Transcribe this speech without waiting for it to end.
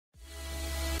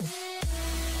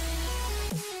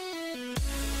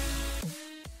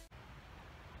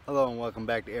Hello and welcome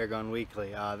back to Airgun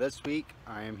Weekly. This week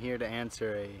I am here to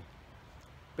answer a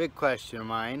big question of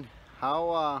mine.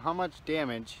 How much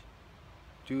damage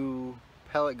do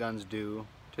pellet guns do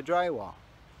to drywall?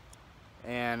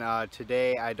 And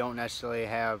today I don't necessarily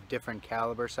have different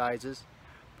caliber sizes,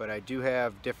 but I do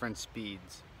have different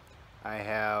speeds.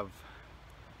 I'll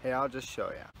just show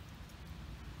you.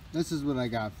 This is what I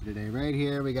got for today. Right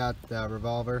here we got the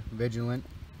revolver Vigilant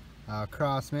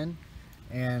Crossman.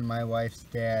 And my wife's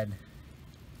dad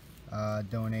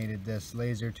donated this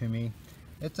laser to me.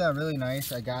 It's really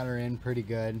nice. I got her in pretty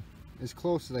good, as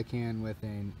close as I can with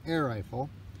an air rifle.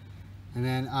 And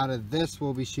then out of this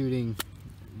we'll be shooting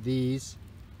these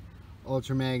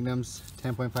Ultra Magnums,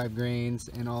 10.5 grains,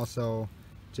 and also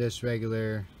just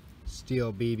regular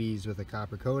steel BBs with a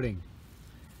copper coating.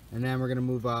 And then we're going to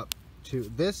move up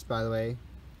to this, by the way,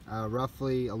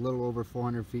 roughly a little over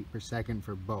 400 feet per second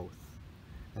for both.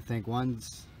 I think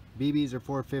one's BBs are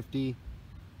 450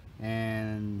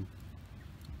 and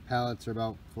pellets are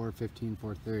about 415,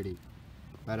 430.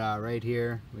 But right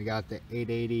here we got the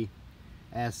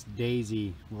 880S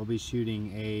Daisy. We'll be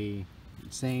shooting a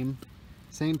same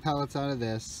pellets out of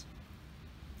this,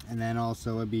 and then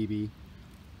also a BB,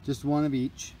 just one of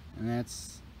each, and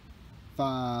that's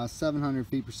 700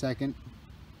 feet per second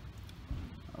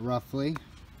roughly.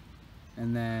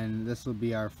 And then this will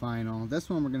be our final. This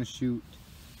one we're going to shoot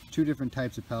two different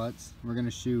types of pellets. We're going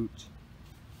to shoot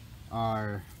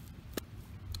our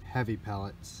heavy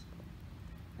pellets,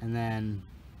 and then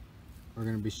we're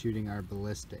going to be shooting our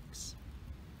ballistics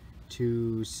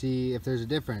to see if there's a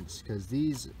difference, because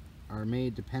these are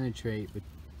made to penetrate, but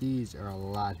these are a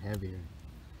lot heavier.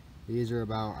 These are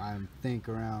about, I think,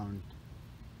 around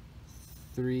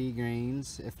 3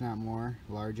 grains, if not more,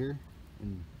 larger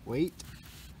in weight.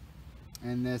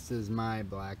 And this is my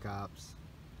Black Ops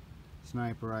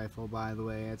sniper rifle, by the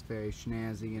way. It's very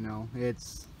snazzy, you know. It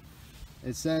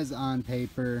says on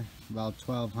paper about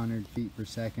 1200 feet per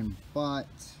second, but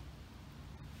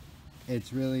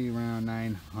it's really around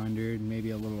 900,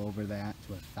 maybe a little over that,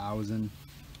 to 1000,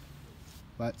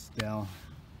 but still.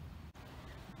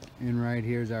 And right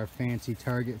here's our fancy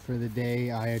target for the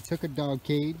day. I took a dog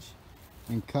cage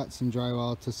and cut some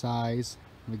drywall to size.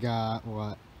 We got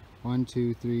what, 1,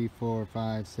 2, 3, 4,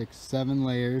 5, 6, 7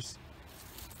 layers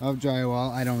of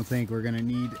drywall. I don't think we're gonna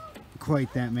need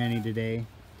quite that many today,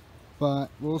 but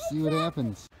we'll see what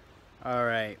happens.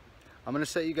 Alright, I'm gonna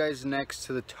set you guys next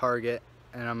to the target,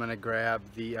 and I'm gonna grab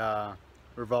the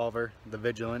revolver, the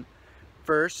Vigilant,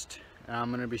 first, and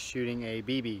I'm gonna be shooting a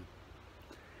BB.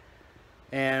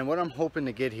 And what I'm hoping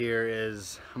to get here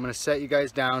is, I'm gonna set you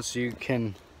guys down so you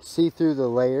can see through the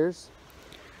layers,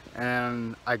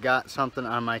 and I got something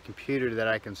on my computer that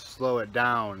I can slow it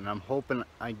down, and I'm hoping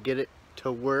I get it to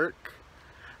work,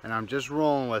 and I'm just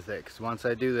rolling with it, because once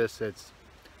I do this,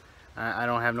 I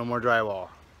don't have no more drywall.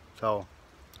 So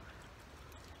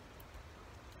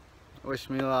wish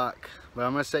me luck. But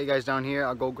I'm gonna set you guys down here.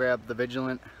 I'll go grab the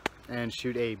Vigilant and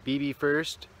shoot a BB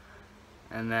first,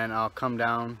 and then I'll come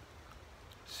down,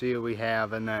 see what we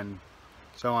have, and then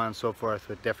so on and so forth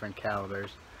with different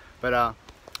calibers. But I'm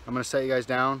gonna set you guys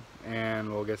down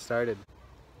and we'll get started.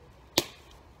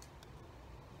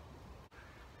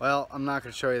 Well, I'm not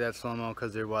going to show you that slow-mo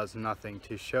because there was nothing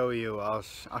to show you. I'll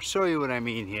show you what I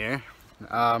mean here.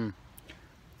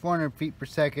 400 feet per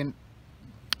second,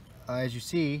 as you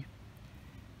see,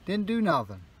 didn't do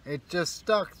nothing. It just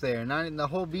stuck there. Not even, the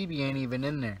whole BB ain't even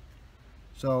in there.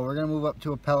 So we're going to move up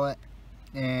to a pellet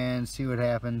and see what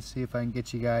happens. See if I can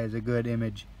get you guys a good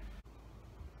image.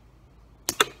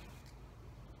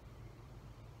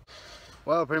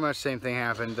 Well, pretty much the same thing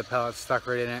happened. The pellet stuck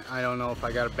right in it. I don't know if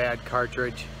I got a bad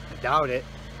cartridge. I doubt it.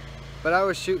 But I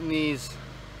was shooting these.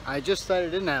 I just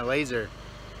started in that laser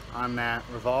on that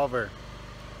revolver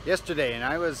yesterday, and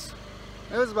it was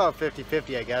about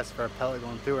 50-50, I guess, for a pellet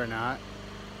going through or not.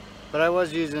 But I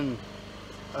was using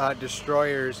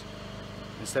destroyers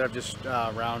instead of just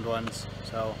round ones.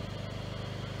 So,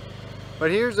 but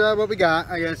here's what we got.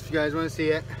 I guess if you guys want to see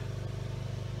it,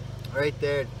 right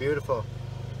there, it's beautiful.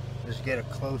 Just get a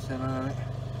close in on it.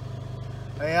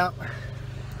 Oh yeah.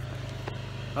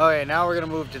 Okay, now we're gonna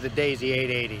move to the Daisy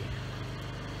 880.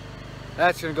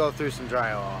 That's gonna go through some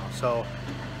drywall. So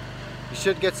you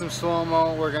should get some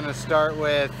slow-mo. We're gonna start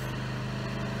with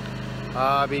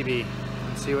BB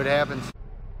and see what happens.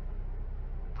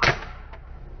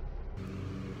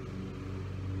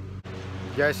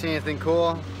 You guys see anything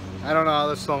cool? I don't know how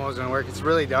this slow-mo is gonna work. It's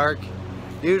really dark.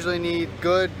 Usually need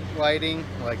good lighting,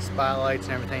 like spotlights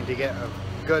and everything, to get a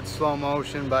good slow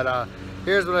motion, but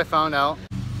here's what I found out.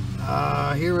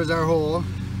 Here was our hole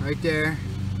right there.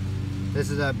 This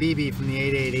is a BB from the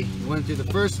 880. Went through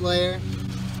the first layer.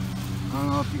 I don't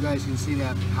know if you guys can see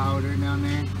that powder down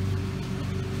there.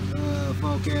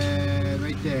 Focus,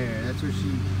 right there. That's where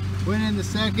she went in the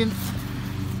second.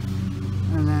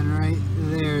 And then right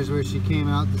there is where she came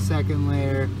out the second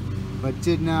layer, but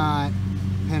did not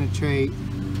penetrate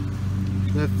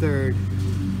the third.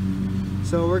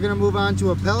 So we're gonna move on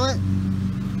to a pellet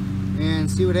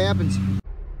and see what happens.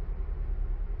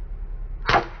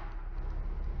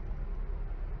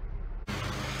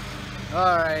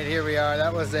 Alright, here we are.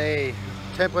 That was a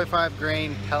 10.5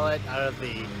 grain pellet out of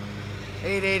the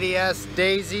 880S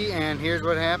Daisy, and here's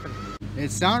what happened.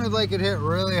 It sounded like it hit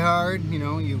really hard. You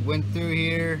know, you went through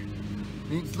here.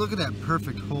 Look at that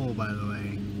perfect hole, by the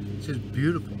way. It's just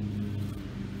beautiful.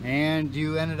 And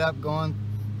you ended up going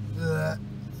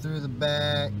through the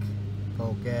back.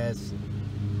 Focus.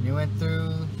 You went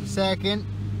through the second,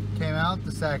 came out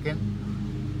the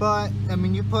second. But, I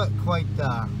mean, you put quite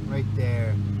the, right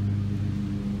there,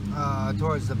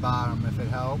 towards the bottom, if it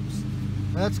helps.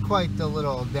 That's quite the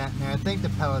little dent there. I think the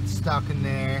pellet's stuck in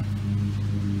there.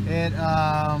 It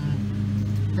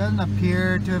doesn't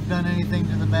appear to have done anything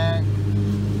to the back.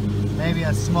 Maybe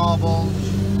a small bulge.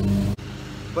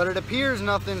 But it appears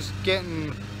nothing's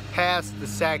getting past the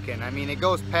second. I mean, it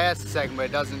goes past the second, but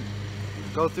it doesn't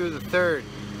go through the third.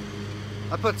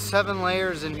 I put 7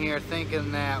 layers in here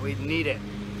thinking that we'd need it.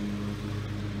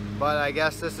 But I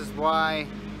guess this is why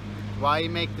you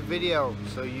make the video,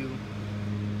 so you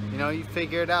know, you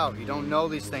figure it out. You don't know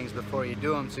these things before you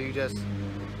do them, so you just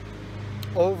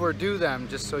overdo them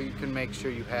just so you can make sure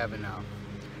you have enough.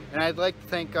 And I'd like to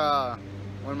thank one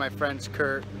of my friends,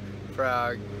 Kurt,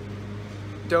 for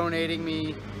donating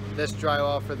me this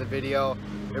drywall for the video.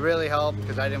 It really helped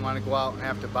because I didn't want to go out and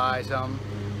have to buy some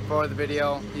for the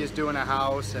video. He was doing a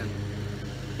house and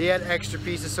he had extra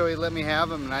pieces, so he let me have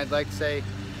them, and I'd like to say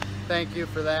thank you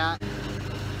for that.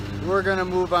 We're gonna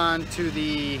move on to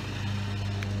the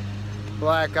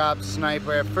Black Ops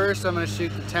Sniper. At first I'm gonna shoot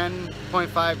the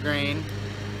 10.5 grain,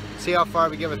 see how far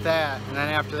we get with that, and then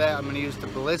after that I'm gonna use the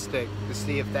ballistic to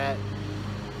see if that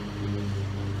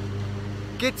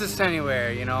gets us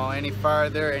anywhere, you know, any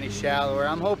farther, any shallower.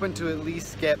 I'm hoping to at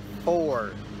least get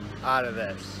 4 out of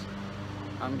this.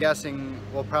 I'm guessing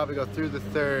we'll probably go through the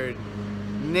third,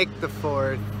 nick the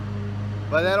fourth,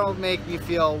 but that'll make me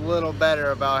feel a little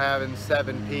better about having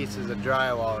 7 pieces of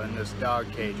drywall in this dog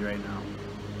cage right now.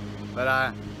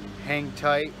 But hang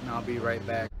tight and I'll be right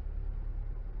back.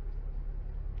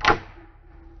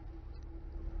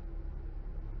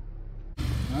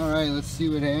 Alright, let's see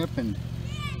what happened.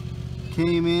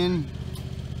 Came in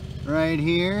right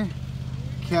here,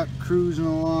 kept cruising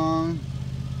along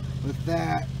with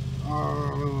that.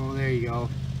 Oh, there you go.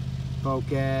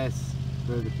 Focus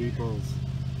for the peoples.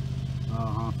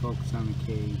 Focus on the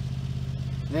cage.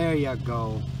 There you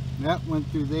go. That went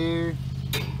through there.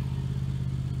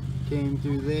 Came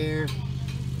through there.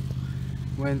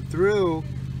 Went through.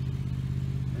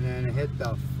 And then it hit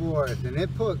the fourth. And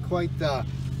it put quite the,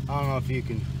 I don't know if you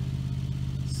can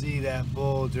see that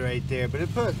bulge right there, but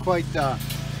it put quite the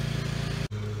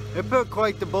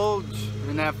bulge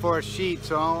in that fourth sheet,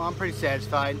 so I'm pretty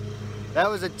satisfied. That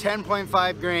was a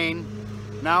 10.5 grain.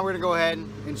 Now we're gonna go ahead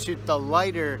and shoot the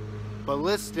lighter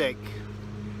ballistic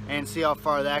and see how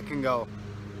far that can go.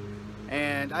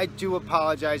 And I do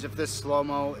apologize if this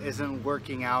slow-mo isn't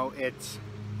working out. It's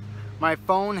my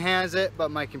phone has it,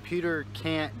 but my computer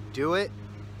can't do it.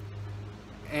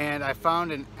 And I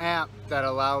found an app that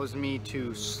allows me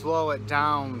to slow it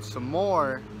down some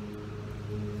more,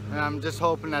 and I'm just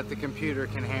hoping that the computer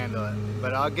can handle it.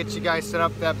 But I'll get you guys set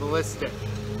up that ballistic.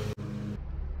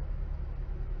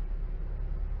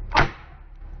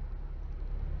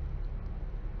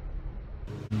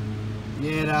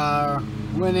 It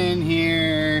went in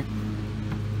here,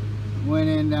 went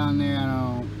in down there.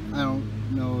 I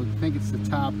don't know. I think it's the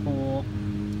top hole,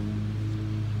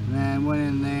 and then went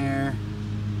in there.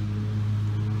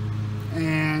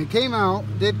 And it came out,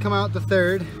 did come out the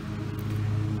third,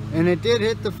 and it did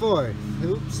hit the fourth.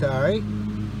 Oops, sorry.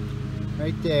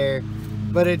 Right there.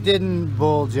 But it didn't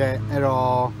bulge at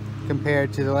all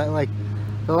compared to the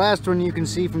last one you can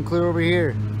see from clear over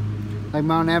here. Like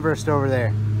Mount Everest over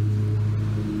there.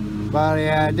 But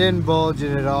yeah, it didn't bulge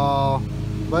it at all.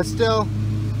 But still,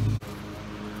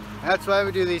 that's why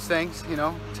we do these things, you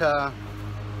know, to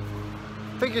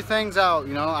figure things out,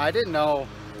 you know. I didn't know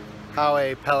how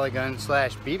a pellet gun /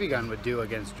 BB gun would do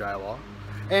against drywall.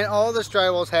 And all this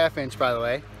drywall is 1/2 inch, by the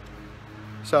way,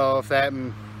 so if that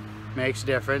makes a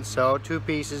difference. So 2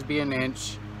 pieces be 1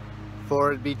 inch, 4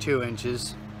 would be 2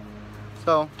 inches.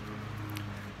 So,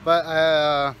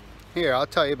 but here, I'll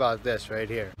tell you about this right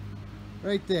here.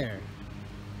 right there.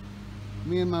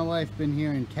 Me and my wife been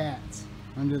hearing cats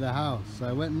under the house, so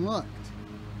I went and looked.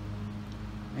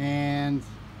 And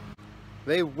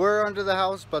they were under the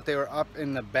house, but they were up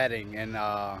in the bedding in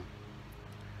a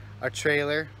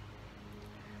trailer.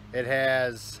 It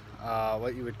has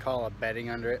what you would call a bedding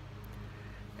under it,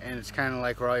 and it's kind of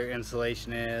like where all your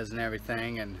insulation is and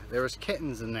everything, and there was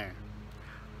kittens in there.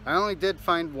 I only did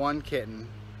find one kitten,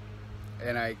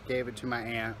 and I gave it to my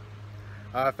aunt.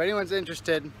 If anyone's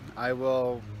interested, I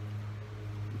will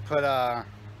put the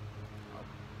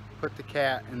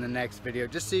cat in the next video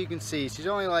just so you can see. She's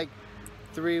only like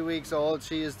 3 weeks old.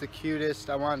 She is the cutest.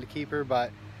 I wanted to keep her,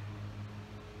 but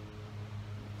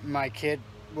my kid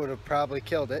would have probably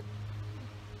killed it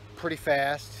pretty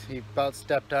fast. He about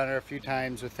stepped on her a few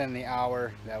times within the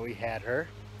hour that we had her.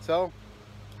 So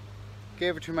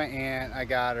gave her to my aunt. I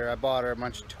bought her a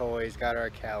bunch of toys, got her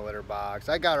a cat litter box.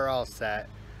 I got her all set,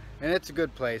 and it's a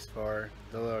good place for her,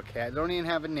 the little cat. Don't even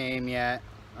have a name yet.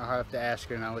 I'll have to ask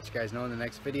her, and I'll let you guys know in the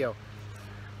next video.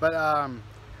 But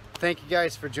thank you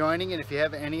guys for joining, and if you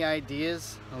have any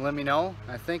ideas, let me know.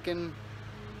 I'm thinking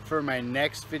for my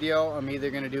next video, I'm either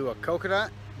going to do a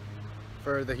coconut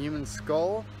for the human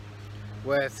skull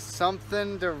with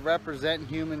something to represent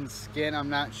human skin. I'm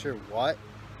not sure what.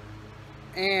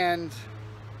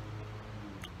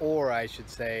 Or I should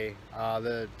say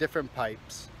the different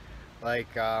pipes, like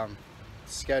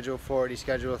schedule 40,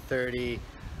 schedule 30,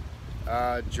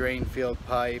 drain field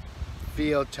pipe,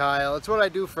 field tile. It's what I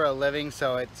do for a living,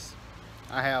 so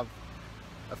I have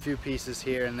a few pieces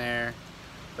here and there.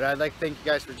 But I'd like to thank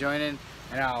you guys for joining,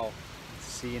 and I'll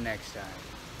see you next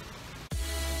time.